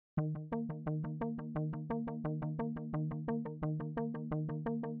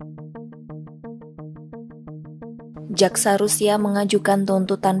Jaksa Rusia mengajukan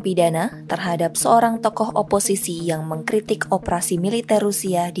tuntutan pidana terhadap seorang tokoh oposisi yang mengkritik operasi militer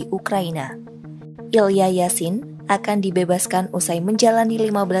Rusia di Ukraina. Ilya Yashin akan dibebaskan usai menjalani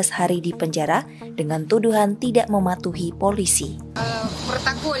 15 hari di penjara dengan tuduhan tidak mematuhi polisi.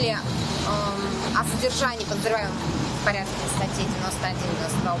 Protokolnya о содержании подозреваемых в порядке статьи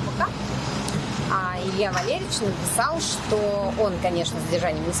 91-92 УПК Илья Валерьевич написал, что он, конечно, с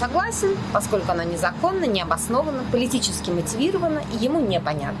содержанием не согласен, поскольку оно незаконно, необоснованно, политически мотивировано, и ему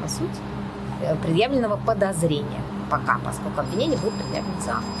непонятна суть предъявленного подозрения пока, поскольку обвинение будет предъявлено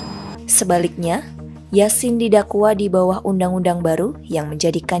завтра. Sebaliknya, Yashin didakwa di bawah undang-undang baru yang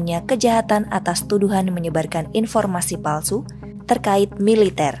menjadikannya kejahatan atas tuduhan menyebarkan informasi palsu terkait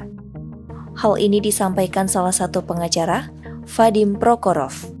militer. Hal ini disampaikan salah satu pengacara, Vadim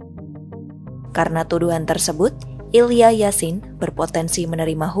Prokhorov. Karena tuduhan tersebut, Ilya Yashin berpotensi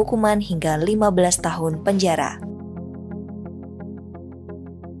menerima hukuman hingga 15 tahun penjara.